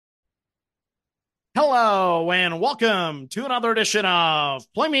Hello and welcome to another edition of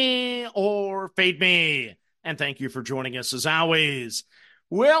Play Me or Fade Me. And thank you for joining us as always.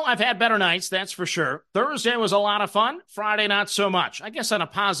 Well, I've had better nights, that's for sure. Thursday was a lot of fun. Friday, not so much. I guess on a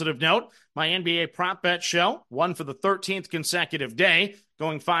positive note, my NBA prop bet show won for the 13th consecutive day,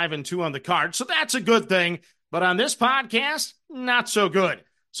 going 5-2 on the card. So that's a good thing. But on this podcast, not so good.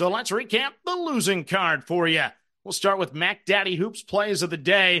 So let's recap the losing card for you. We'll start with Mac Daddy Hoops plays of the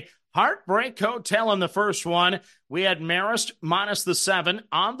day. Heartbreak Hotel in the first one. We had Marist minus the 7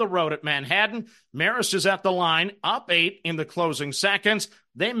 on the road at Manhattan. Marist is at the line, up 8 in the closing seconds.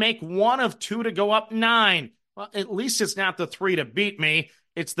 They make one of two to go up 9. Well, at least it's not the 3 to beat me.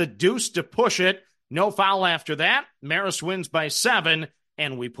 It's the deuce to push it. No foul after that. Marist wins by 7,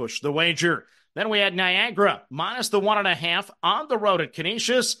 and we push the wager. Then we had Niagara minus the 1.5 on the road at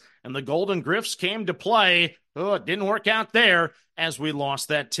Canisius, and the Golden Griffs came to play. Oh, it didn't work out there as we lost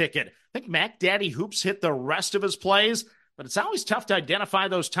that ticket. I think Mac Daddy Hoops hit the rest of his plays, but it's always tough to identify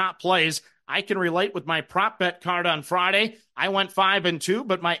those top plays. I can relate with my prop bet card on Friday. I went 5-2,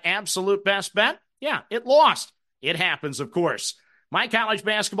 but my absolute best bet, yeah, it lost. It happens, of course. My college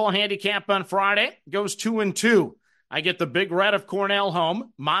basketball handicap on Friday goes 2-2. I get the Big Red of Cornell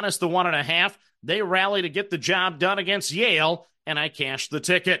home, minus the 1.5. They rally to get the job done against Yale, and I cash the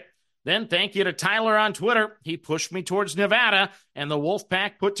ticket. Then thank you to Tyler on Twitter. He pushed me towards Nevada, and the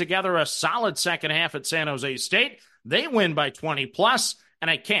Wolfpack put together a solid second half at San Jose State. They win by 20+, and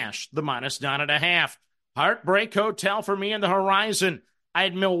I cashed the minus 9.5. Heartbreak Hotel for me in the horizon. I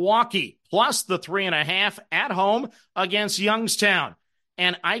had Milwaukee plus the 3.5 at home against Youngstown.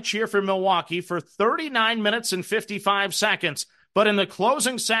 And I cheer for Milwaukee for 39 minutes and 55 seconds. But in the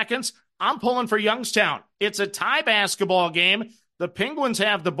closing seconds, I'm pulling for Youngstown. It's a tie basketball game. The Penguins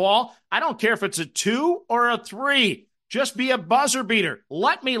have the ball. I don't care if it's a 2 or a 3. Just be a buzzer beater.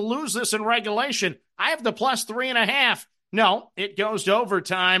 Let me lose this in regulation. I have the plus 3.5. No, it goes to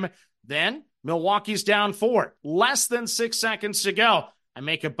overtime. Then Milwaukee's down 4. Less than 6 seconds to go. I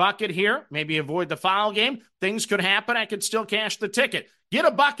make a bucket here, maybe avoid the foul game. Things could happen. I could still cash the ticket. Get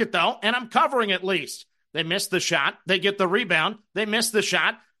a bucket, though, and I'm covering at least. They miss the shot. They get the rebound. They miss the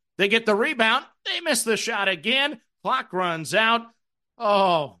shot. They get the rebound. They miss the shot again. Clock runs out.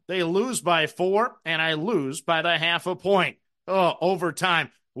 Oh, they lose by 4, and I lose by the 0.5 point. Oh, overtime.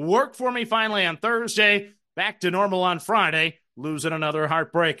 Worked for me finally on Thursday. Back to normal on Friday. Losing another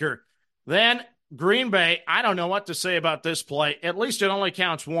heartbreaker. Then Green Bay, I don't know what to say about this play. At least it only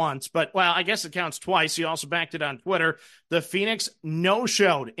counts once, but, well, I guess it counts twice. He also backed it on Twitter. The Phoenix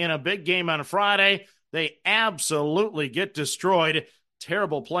no-showed in a big game on Friday. They absolutely get destroyed.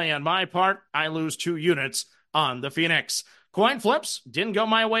 Terrible play on my part. I lose 2 units on the Phoenix. Coin flips didn't go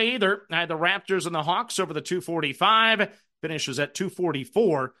my way either. I had the Raptors and the Hawks over the 245. Finishes at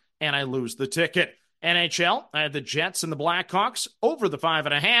 244, and I lose the ticket. NHL, I had the Jets and the Blackhawks over the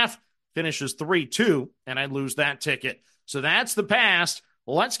 5.5. Finishes 3-2, and I lose that ticket. So that's the past.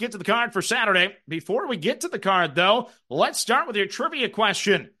 Let's get to the card for Saturday. Before we get to the card, though, let's start with your trivia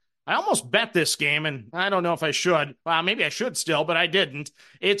question. I almost bet this game, and I don't know if I should. Well, maybe I should still, but I didn't.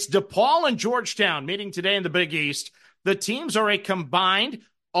 It's DePaul and Georgetown meeting today in the Big East. The teams are a combined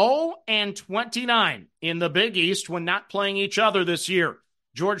 0-29 in the Big East when not playing each other this year.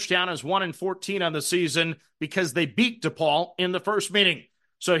 Georgetown is 1-14 on the season because they beat DePaul in the first meeting.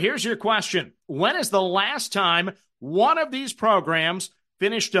 So here's your question. When is the last time one of these programs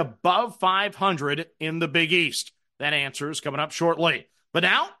finished above 500 in the Big East? That answer is coming up shortly. But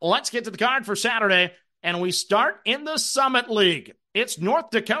now, let's get to the card for Saturday, and we start in the Summit League. It's North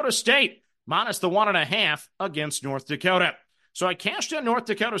Dakota State, minus the 1.5 against North Dakota. So I cashed in North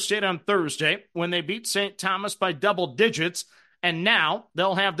Dakota State on Thursday when they beat St. Thomas by double digits, and now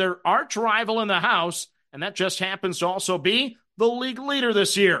they'll have their arch rival in the house, and that just happens to also be the league leader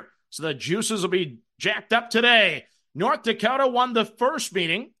this year. So the juices will be jacked up today. North Dakota won the first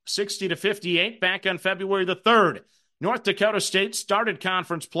meeting, 60-58, back on February the 3rd. North Dakota State started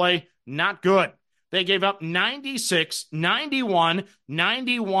conference play not good. They gave up 96, 91,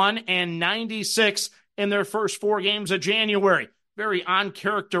 91, and 96 in their first 4 games of January. Very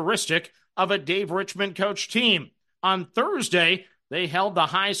uncharacteristic of a Dave Richmond coach team. On Thursday, they held the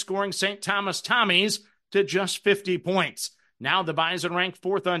high-scoring St. Thomas Tommies to just 50 points. Now the Bison rank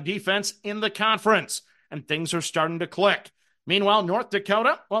 4th on defense in the conference, and things are starting to click. Meanwhile, North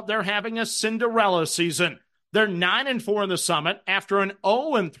Dakota, well, they're having a Cinderella season. They're 9-4 in the Summit after an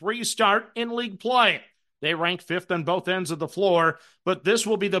 0-3 start in league play. They rank 5th on both ends of the floor, but this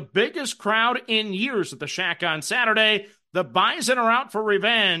will be the biggest crowd in years at the Shack on Saturday. The Bison are out for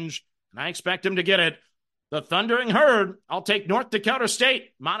revenge, and I expect them to get it. The Thundering Herd, I'll take North Dakota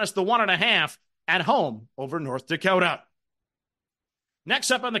State minus the 1.5. at home over North Dakota.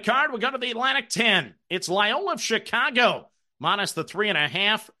 Next up on the card, we go to the Atlantic 10. It's Loyola of Chicago, minus the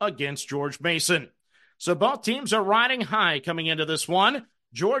 3.5 against George Mason. So both teams are riding high coming into this one.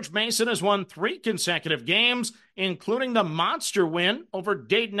 George Mason has won 3 consecutive games, including the monster win over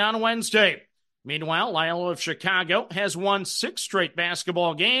Dayton on Wednesday. Meanwhile, Loyola of Chicago has won 6 straight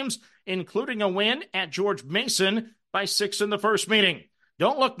basketball games, including a win at George Mason by 6 in the first meeting.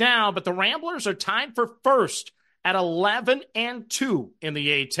 Don't look now, but the Ramblers are tied for first at 11-2 in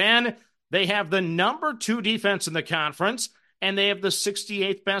the A-10. They have the number 2 defense in the conference, and they have the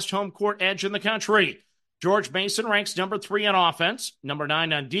 68th best home court edge in the country. George Mason ranks number 3 on offense, number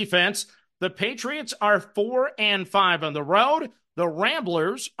 9 on defense. The Patriots are 4-5 on the road. The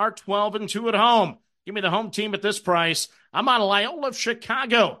Ramblers are 12-2 at home. Give me the home team at this price. I'm on Loyola of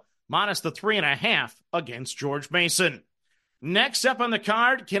Chicago, minus the 3.5 against George Mason. Next up on the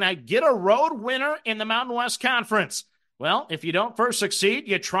card, can I get a road winner in the Mountain West Conference? Well, if you don't first succeed,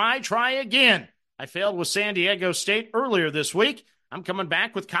 you try again. I failed with San Diego State earlier this week. I'm coming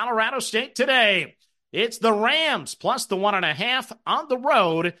back with Colorado State today. It's the Rams plus the 1.5 on the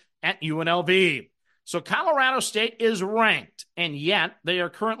road at UNLV. So Colorado State is ranked, and yet they are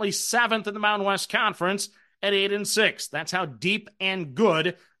currently 7th in the Mountain West Conference at 8-6. That's how deep and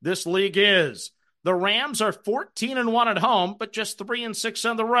good this league is. The Rams are 14-1 at home, but just 3-6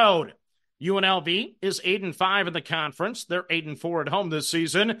 on the road. UNLV is 8-5 in the conference. They're 8-4 at home this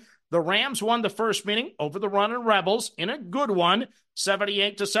season. The Rams won the first meeting over the Runnin' Rebels in a good one,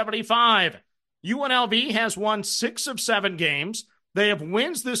 78-75. UNLV has won 6 of 7 games. They have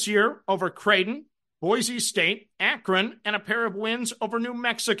wins this year over Creighton, Boise State, Akron, and a pair of wins over New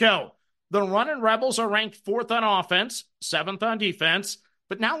Mexico. The Runnin' Rebels are ranked 4th on offense, 7th on defense.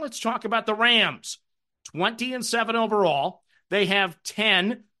 But now let's talk about the Rams. 20-7 overall. They have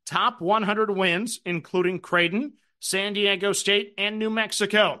 10 top 100 wins, including Creighton, San Diego State, and New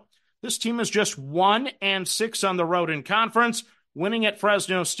Mexico. This team is just 1-6 on the road in conference, winning at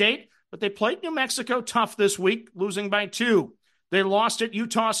Fresno State, but they played New Mexico tough this week, losing by 2. They lost at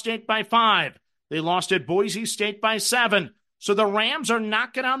Utah State by 5. They lost at Boise State by 7. So the Rams are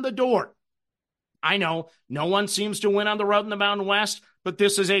knocking on the door. I know no one seems to win on the road in the Mountain West, but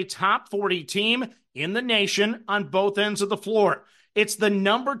this is a top 40 team in the nation on both ends of the floor. It's the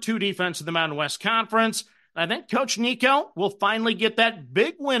number 2 defense in the Mountain West Conference. I think Coach Nico will finally get that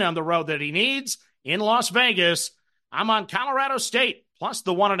big win on the road that he needs in Las Vegas. I'm on Colorado State plus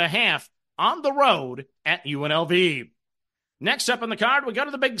the 1.5 on the road at UNLV. Next up on the card, we go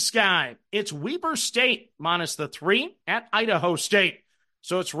to the Big Sky. It's Weber State minus the 3 at Idaho State.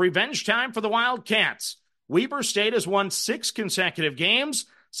 So it's revenge time for the Wildcats. Weber State has won 6 consecutive games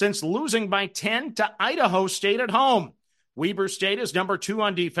since losing by 10 to Idaho State at home. Weber State is number 2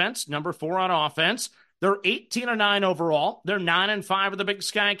 on defense, number 4 on offense. They're 18-9 overall. They're 9-5 of the Big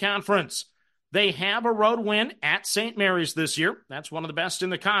Sky Conference. They have a road win at St. Mary's this year. That's one of the best in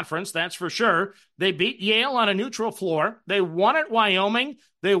the conference, that's for sure. They beat Yale on a neutral floor. They won at Wyoming.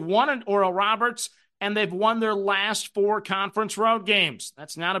 They won at Oral Roberts. And they've won their last 4 conference road games.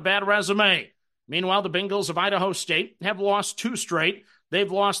 That's not a bad resume. Meanwhile, the Bengals of Idaho State have lost 2 straight.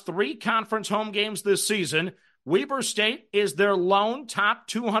 They've lost 3 conference home games this season. Weber State is their lone top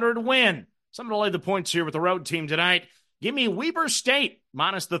 200 win. So I'm going to lay the points here with the road team tonight. Give me Weber State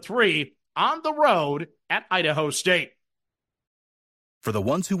minus the 3 on the road at Idaho State. For the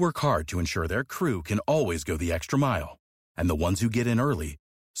ones who work hard to ensure their crew can always go the extra mile, and the ones who get in early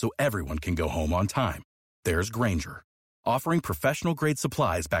so everyone can go home on time, there's Grainger, offering professional-grade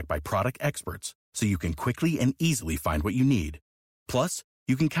supplies backed by product experts so you can quickly and easily find what you need. Plus,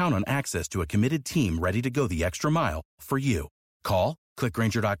 you can count on access to a committed team ready to go the extra mile for you. Call, click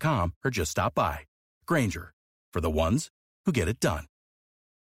Grainger.com, or just stop by. Grainger, for the ones who get it done.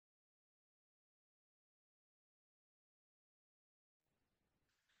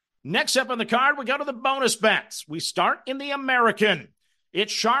 Next up on the card, we go to the bonus bets. We start in the American.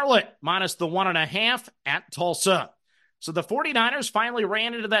 It's Charlotte minus the 1.5 at Tulsa. So the 49ers finally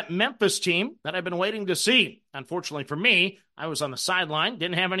ran into that Memphis team that I've been waiting to see. Unfortunately for me, I was on the sideline,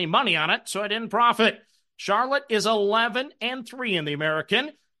 didn't have any money on it, so I didn't profit. Charlotte is 11-3 in the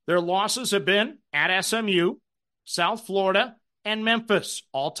American. Their losses have been at SMU, South Florida, and Memphis,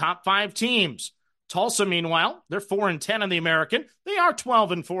 all top 5 teams. Tulsa, meanwhile, they're 4-10 in the American. They are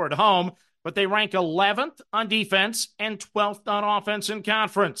 12-4 at home, but they rank 11th on defense and 12th on offense in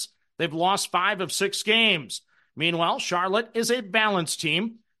conference. They've lost 5 of 6 games. Meanwhile, Charlotte is a balanced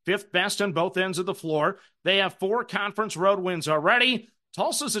team, 5th best on both ends of the floor. They have 4 conference road wins already.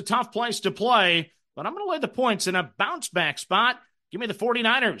 Tulsa's a tough place to play, but I'm going to lay the points in a bounce-back spot. Give me the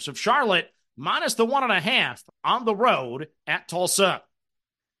 49ers of Charlotte minus the 1.5 on the road at Tulsa.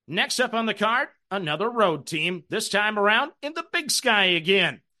 Next up on the card, another road team, this time around in the Big Sky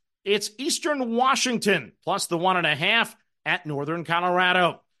again. It's Eastern Washington plus the 1.5 at Northern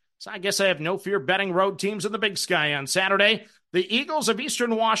Colorado. So I guess I have no fear betting road teams in the Big Sky on Saturday. The Eagles of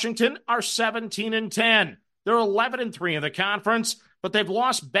Eastern Washington are 17-10. They're 11-3 in the conference, but they've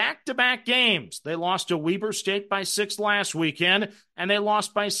lost back-to-back games. They lost to Weber State by 6 last weekend, and they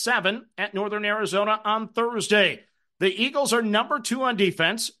lost by 7 at Northern Arizona on Thursday. The Eagles are number 2 on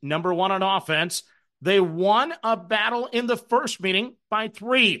defense, number 1 on offense. They won a battle in the first meeting by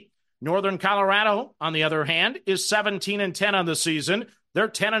 3. Northern Colorado, on the other hand, is 17-10 on the season. They're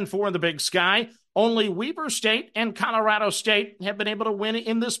 10-4 in the Big Sky. Only Weber State and Colorado State have been able to win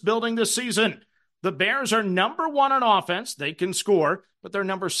in this building this season. The Bears are number 1 on offense. They can score, but they're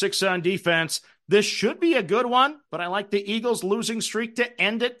number 6 on defense. This should be a good one, but I like the Eagles' losing streak to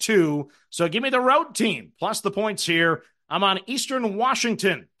end at 2. So give me the road team plus the points here. I'm on Eastern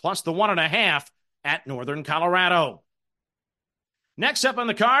Washington plus the 1.5 at Northern Colorado. Next up on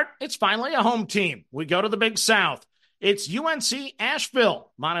the card, it's finally a home team. We go to the Big South. It's UNC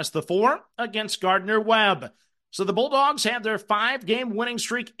Asheville minus the 4 against Gardner-Webb. So the Bulldogs had their 5-game winning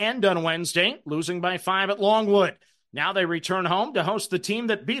streak end on Wednesday, losing by 5 at Longwood. Now they return home to host the team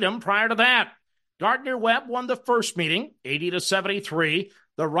that beat them prior to that. Gardner-Webb won the first meeting, 80-73.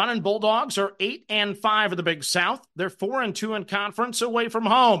 The Runnin' Bulldogs are 8-5 in the Big South. They're 4-2 in conference away from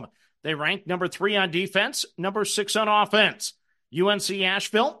home. They rank number 3 on defense, number 6 on offense. UNC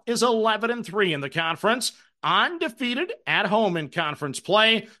Asheville is 11-3 in the conference, undefeated at home in conference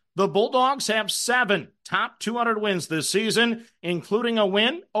play. The Bulldogs have 7 top 200 wins this season, including a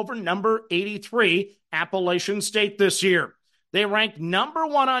win over number 83 Appalachian State this year. They rank number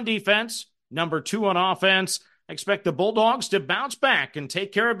 1 on defense, number 2 on offense. Expect the Bulldogs to bounce back and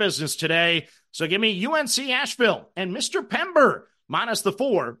take care of business today. So give me UNC Asheville and Mr. Pember minus the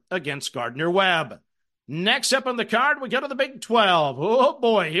 4 against Gardner-Webb. Next up on the card, we go to the Big 12. Oh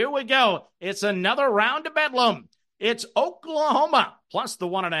boy, here we go. It's another round of bedlam. It's Oklahoma plus the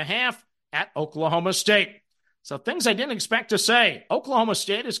 1.5 at Oklahoma State. So things I didn't expect to say. Oklahoma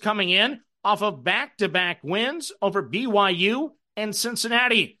State is coming in off of back-to-back wins over BYU and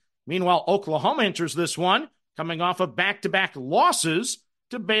Cincinnati. Meanwhile, Oklahoma enters this one coming off of back-to-back losses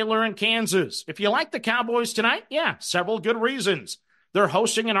to Baylor and Kansas. If you like the Cowboys tonight, yeah, several good reasons. They're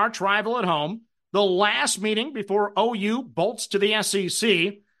hosting an arch rival at home. The last meeting before OU bolts to the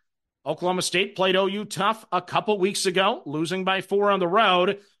SEC. Oklahoma State played OU tough a couple weeks ago, losing by 4 on the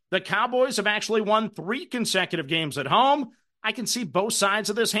road. The Cowboys have actually won 3 consecutive games at home. I can see both sides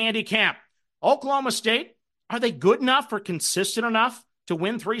of this handicap. Oklahoma State, are they good enough or consistent enough to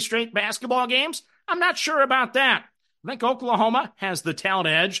win 3 straight basketball games? I'm not sure about that. I think Oklahoma has the talent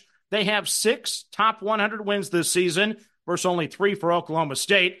edge. They have 6 top 100 wins this season versus only 3 for Oklahoma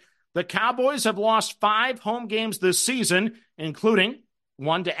State. The Cowboys have lost 5 home games this season, including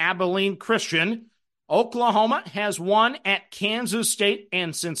 1 to Abilene Christian. Oklahoma has won at Kansas State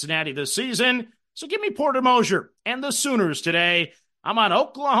and Cincinnati this season. So give me Porter Moser and the Sooners today. I'm on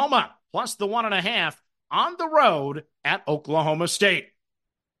Oklahoma plus the 1.5 on the road at Oklahoma State.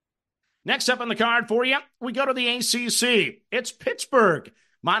 Next up on the card for you, we go to the ACC. It's Pittsburgh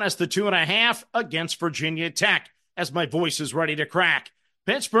minus the 2.5 against Virginia Tech, as my voice is ready to crack.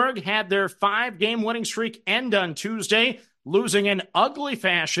 Pittsburgh had their 5-game winning streak end on Tuesday, losing in ugly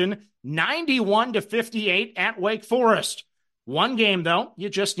fashion, 91-58 at Wake Forest. One game, though, you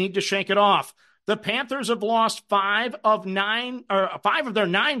just need to shake it off. The Panthers have lost 5 of their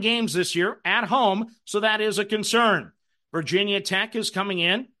 9 games this year at home, so that is a concern. Virginia Tech is coming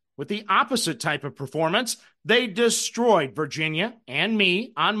in with the opposite type of performance. They destroyed Virginia and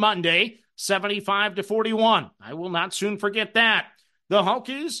me on Monday, 75-41. I will not soon forget that. The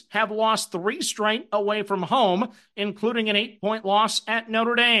Hokies have lost 3 straight away from home, including an 8-point loss at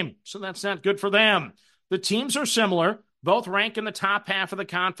Notre Dame, so that's not good for them. The teams are similar. Both rank in the top half of the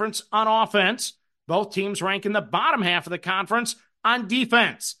conference on offense. Both teams rank in the bottom half of the conference on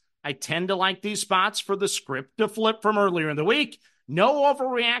defense. I tend to like these spots for the script to flip from earlier in the week. No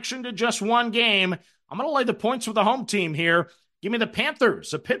overreaction to just one game. I'm going to lay the points with the home team here. Give me the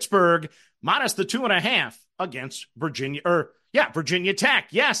Panthers of Pittsburgh minus the 2.5 against Virginia Tech.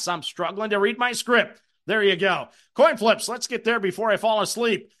 Yes, I'm struggling to read my script. There you go. Coin flips. Let's get there before I fall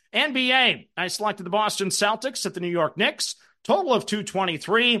asleep. NBA. I selected the Boston Celtics at the New York Knicks. Total of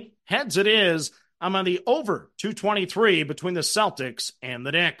 223. Heads it is. I'm on the over 223 between the Celtics and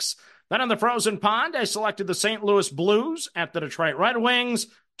the Knicks. Then on the frozen pond, I selected the St. Louis Blues at the Detroit Red Wings.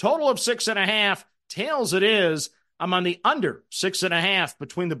 Total of 6.5. Tails it is. I'm on the under 6.5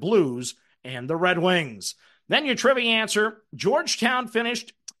 between the Blues and the Red Wings. Then your trivia answer, Georgetown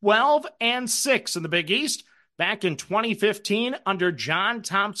finished 12-6 in the Big East back in 2015 under John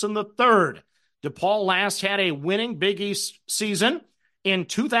Thompson III. DePaul last had a winning Big East season in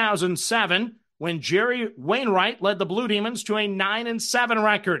 2007 when Jerry Wainwright led the Blue Demons to a 9-7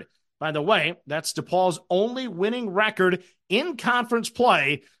 record. By the way, that's DePaul's only winning record in conference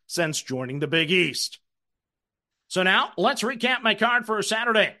play since joining the Big East. So now let's recap my card for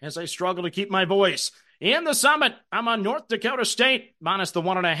Saturday as I struggle to keep my voice. In the Summit, I'm on North Dakota State, minus the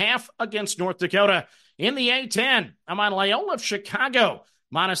 1.5 against North Dakota. In the A10, I'm on Loyola of Chicago,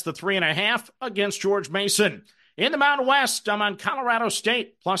 minus the 3.5 against George Mason. In the Mountain West, I'm on Colorado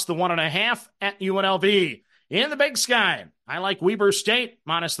State, plus the 1.5 at UNLV. In the Big Sky, I like Weber State,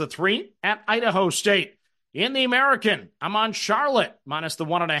 minus the 3 at Idaho State. In the American, I'm on Charlotte, minus the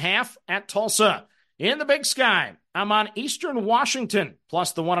 1.5 at Tulsa. In the Big Sky, I'm on Eastern Washington,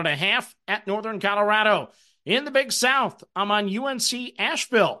 plus the 1.5 at Northern Colorado. In the Big South, I'm on UNC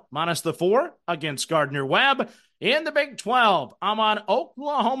Asheville, minus the 4 against Gardner-Webb. In the Big 12, I'm on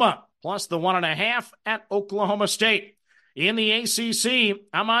Oklahoma, plus the 1.5 at Oklahoma State. In the ACC,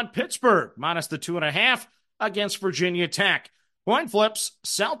 I'm on Pittsburgh, minus the 2.5 against Virginia Tech. Coin flips,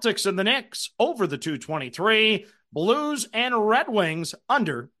 Celtics and the Knicks over the 223, Blues and Red Wings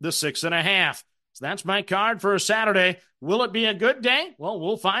under the 6.5. So that's my card for Saturday. Will it be a good day? Well,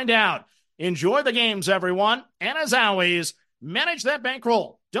 we'll find out. Enjoy the games, everyone. And as always, manage that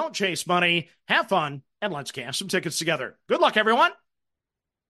bankroll. Don't chase money. Have fun, and let's cash some tickets together. Good luck, everyone.